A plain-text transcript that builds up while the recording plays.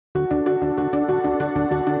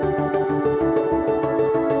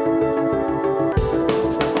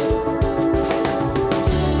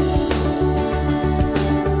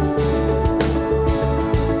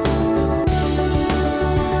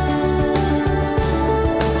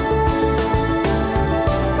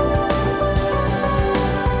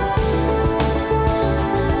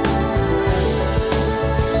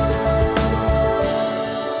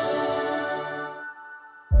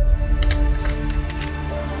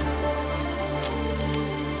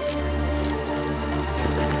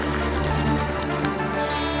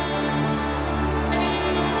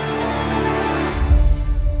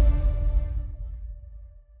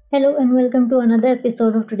Hello and welcome to another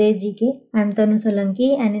episode of today's GK. I'm Tanu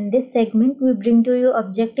Solanki, and in this segment we bring to you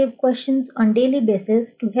objective questions on daily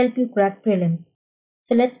basis to help you crack prelims.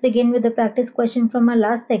 So let's begin with the practice question from our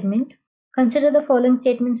last segment. Consider the following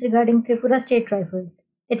statements regarding Tripura State Rifles.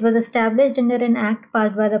 It was established under an act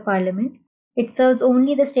passed by the parliament. It serves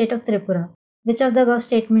only the state of Tripura. Which of the above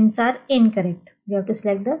statements are incorrect? We have to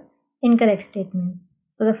select the incorrect statements.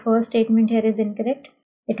 So the first statement here is incorrect.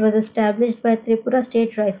 It was established by Tripura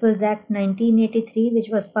State Rifles Act 1983, which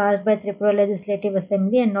was passed by Tripura Legislative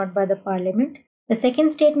Assembly and not by the Parliament. The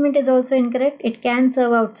second statement is also incorrect. It can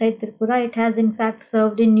serve outside Tripura. It has in fact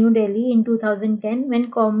served in New Delhi in 2010 when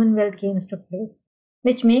Commonwealth Games took place,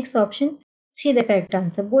 which makes option C the correct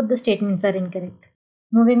answer. Both the statements are incorrect.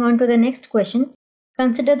 Moving on to the next question.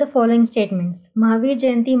 Consider the following statements. Mahavir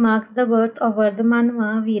Jayanti marks the birth of Vardhaman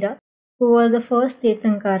Mahavira, who was the first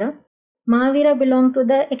Tirthankara. Mahavira belonged to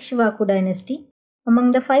the Ikshvaku dynasty.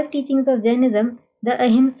 Among the 5 teachings of Jainism, the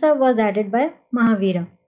Ahimsa was added by Mahavira.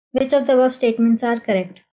 Which of the above statements are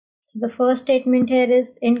correct? So the first statement here is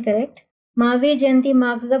incorrect. Mahavir Jayanti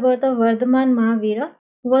marks the birth of Vardhaman Mahavira,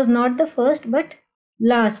 who was not the first but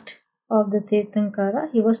last of the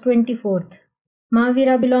Tirthankara. He was 24th.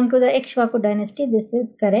 Mahavira belonged to the Ikshvaku dynasty. This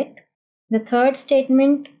is correct. The third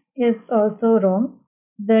statement is also wrong.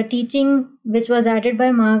 The teaching which was added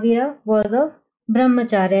by Mahavira was of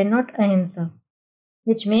Brahmacharya, not Ahimsa,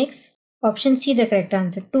 which makes option C the correct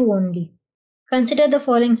answer, 2 only. Consider the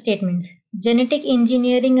following statements. Genetic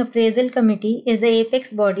Engineering Appraisal Committee is the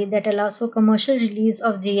apex body that allows for commercial release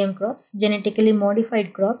of GM crops, genetically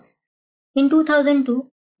modified crops. In 2002,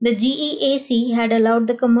 the GEAC had allowed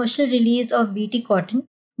the commercial release of BT cotton.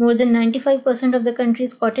 More than 95% of the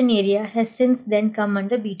country's cotton area has since then come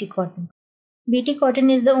under BT cotton. BT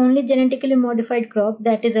cotton is the only genetically modified crop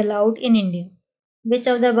that is allowed in India. Which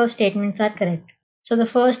of the above statements are correct? So the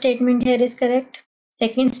first statement here is correct,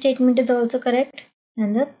 second statement is also correct,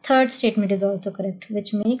 and the third statement is also correct,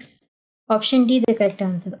 which makes option D the correct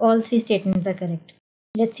answer. All 3 statements are correct.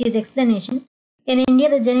 Let's see the explanation. In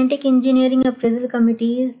India, the Genetic Engineering Appraisal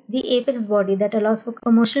Committee is the apex body that allows for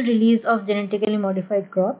commercial release of genetically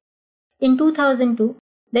modified crops. In 2002,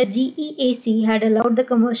 the GEAC had allowed the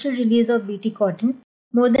commercial release of BT cotton.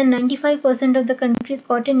 More than 95% of the country's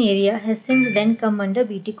cotton area has since then come under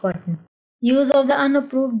BT cotton. Use of the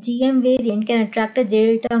unapproved GM variant can attract a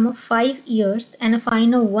jail term of 5 years and a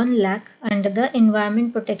fine of 1 lakh under the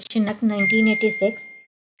Environment Protection Act 1986.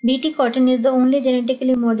 BT cotton is the only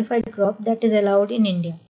genetically modified crop that is allowed in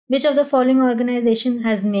India. Which of the following organizations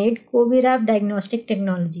has made COVID diagnostic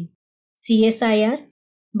technology? CSIR,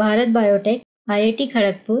 Bharat Biotech, IIT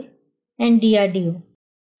Kharagpur and DRDO.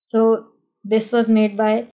 So this was made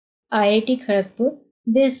by IIT Kharagpur.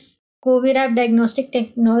 This COVID diagnostic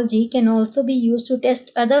technology can also be used to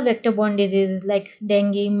test other vector-borne diseases like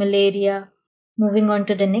dengue, malaria. Moving on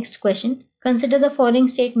to the next question. Consider the following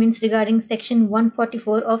statements regarding Section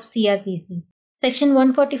 144 of CRPC. Section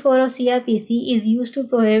 144 of CRPC is used to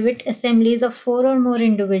prohibit assemblies of 4 or more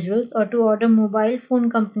individuals or to order mobile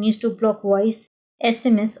phone companies to block voice,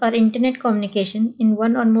 SMS or internet communication in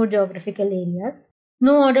 1 or more geographical areas.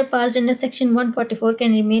 No order passed under Section 144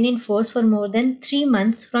 can remain in force for more than 3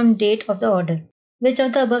 months from date of the order. Which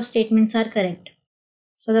of the above statements are correct?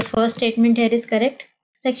 So the first statement here is correct.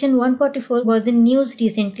 Section 144 was in news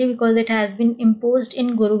recently because it has been imposed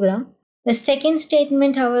in Gurugram. The second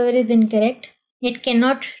statement, however, is incorrect. It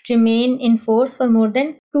cannot remain in force for more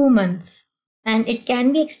than 2 months. And it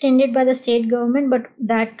can be extended by the state government, but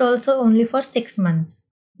that also only for 6 months,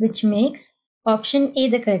 which makes option A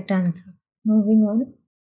the correct answer. Moving on.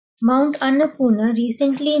 Mount Annapurna,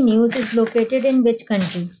 recently news, is located in which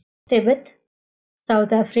country? Tibet,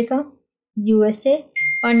 South Africa, USA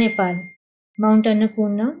or Nepal? Mount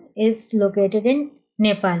Annapurna is located in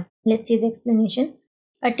Nepal. Let's see the explanation.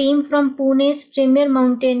 A team from Pune's premier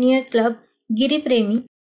mountaineer club, Giri Premi,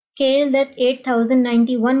 scaled that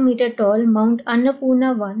 8,091 meter tall Mount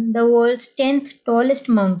Annapurna 1, the world's 10th tallest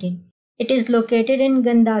mountain. It is located in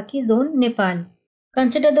Gandaki zone, Nepal.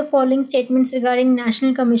 Consider the following statements regarding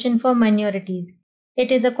National Commission for Minorities.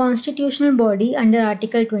 It is a constitutional body under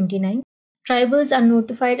Article 29. Tribals are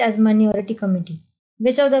notified as minority committee.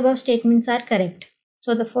 Which of the above statements are correct?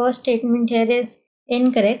 So the first statement here is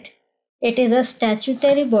incorrect. It is a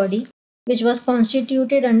statutory body which was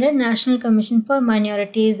constituted under National Commission for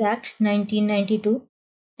Minorities Act 1992,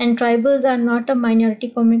 and tribals are not a minority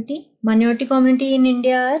community. Minority community in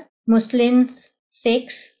India are Muslims,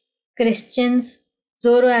 Sikhs, Christians,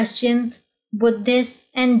 Zoroastrians, Buddhists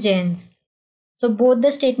and Jains. So both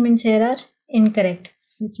the statements here are incorrect,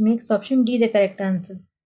 which makes option D the correct answer.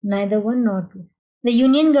 Neither one nor two. The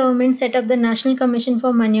Union government set up the National Commission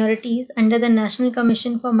for Minorities under the National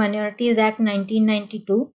Commission for Minorities Act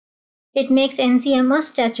 1992. It makes NCM a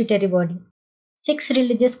statutory body. 6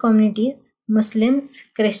 religious communities, Muslims,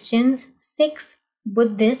 Christians, Sikhs,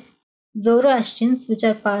 Buddhists, Zoroastrians, which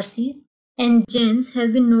are Parsis, and Jains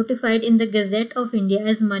have been notified in the Gazette of India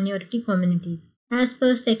as minority communities. As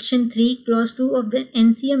per Section 3, Clause 2 of the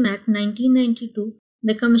NCM Act 1992,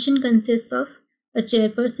 the Commission consists of a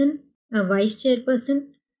chairperson, a vice chairperson,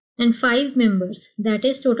 and 5 members, that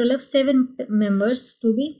is total of 7 members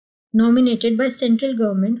to be nominated by central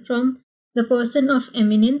government from the person of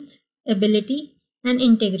eminence, ability, and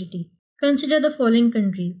integrity. Consider the following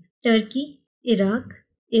countries: Turkey, Iraq,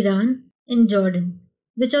 Iran, and Jordan.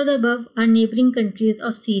 Which of the above are neighboring countries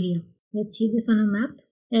of Syria? Let's see this on a map.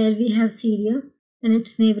 Here we have Syria, and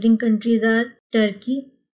its neighboring countries are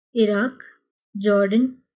Turkey, Iraq,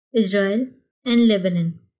 Jordan, Israel, and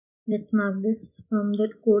Lebanon. Let's mark this from the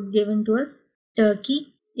code given to us.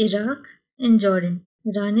 Turkey, Iraq, and Jordan.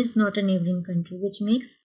 Iran is not a neighboring country, which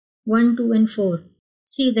makes 1, 2, and 4.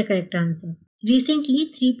 C, the correct answer.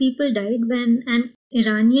 Recently, 3 people died when an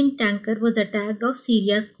Iranian tanker was attacked off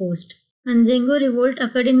Syria's coast. Anjengo revolt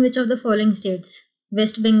occurred in which of the following states?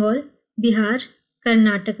 West Bengal, Bihar,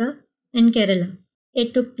 Karnataka, and Kerala.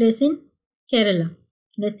 It took place in Kerala.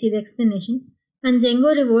 Let's see the explanation.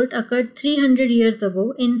 Anjengo revolt occurred 300 years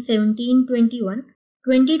ago in 1721.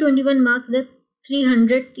 2021 marks the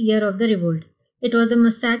 300th year of the revolt. It was a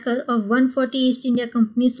massacre of 140 East India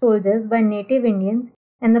Company soldiers by native Indians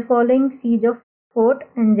and the following siege of Fort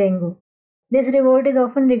Anjengo. This revolt is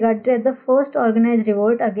often regarded as the first organized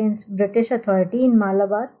revolt against British authority in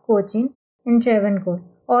Malabar, Cochin, and Travancore.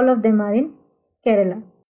 All of them are in Kerala.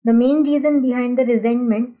 The main reason behind the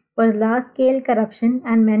resentment was large-scale corruption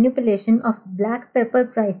and manipulation of black pepper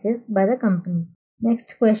prices by the company.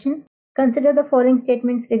 Next question. Consider the following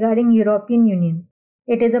statements regarding European Union.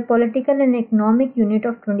 It is a political and economic unit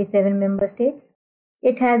of 27 member states.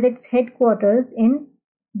 It has its headquarters in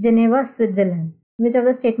Geneva, Switzerland. Which of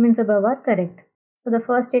the statements above are correct? So the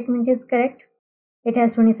first statement is correct. It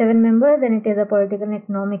has 27 members and it is a political and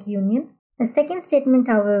economic union. The second statement,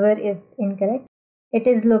 however, is incorrect. It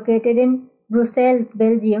is located in Brussels,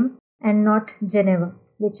 Belgium, and not Geneva,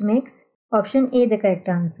 which makes option A the correct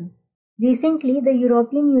answer. Recently, the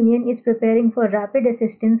European Union is preparing for rapid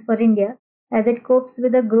assistance for India as it copes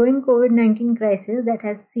with a growing COVID-19 crisis that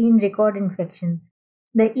has seen record infections.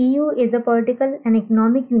 The EU is a political and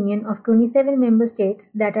economic union of 27 member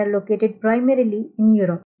states that are located primarily in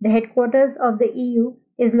Europe. The headquarters of the EU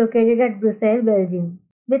is located at Brussels, Belgium.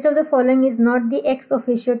 Which of the following is not the ex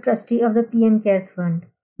officio trustee of the PM Cares Fund?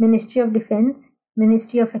 Ministry of Defense,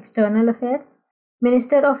 Ministry of External Affairs,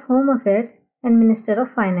 Minister of Home Affairs, and Minister of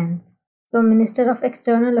Finance. So Minister of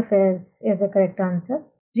External Affairs is the correct answer.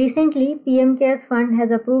 Recently, PM Cares Fund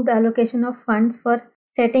has approved allocation of funds for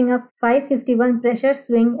setting up 551 pressure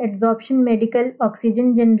swing adsorption medical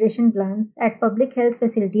oxygen generation plants at public health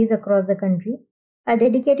facilities across the country. A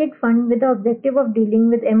dedicated fund with the objective of dealing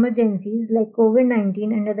with emergencies like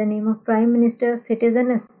COVID-19 under the name of Prime Minister's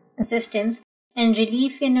Citizen Assistance and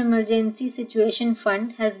Relief in Emergency Situation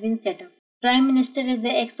Fund has been set up. Prime Minister is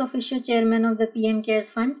the ex officio chairman of the PM Cares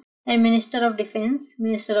Fund, and Minister of Defense,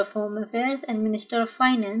 Minister of Home Affairs, and Minister of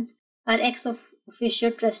Finance are ex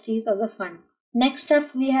officio trustees of the fund. Next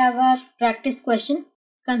up, we have our practice question.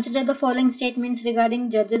 Consider the following statements regarding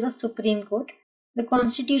judges of Supreme Court. The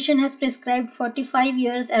Constitution has prescribed 45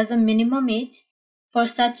 years as the minimum age for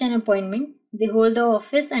such an appointment. They hold the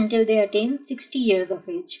office until they attain 60 years of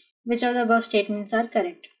age. Which of the above statements are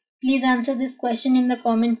correct? Please answer this question in the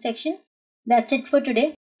comment section. That's it for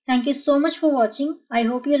today. Thank you so much for watching. I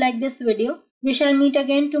hope you like this video. We shall meet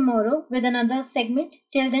again tomorrow with another segment.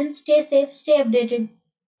 Till then, stay safe, stay updated.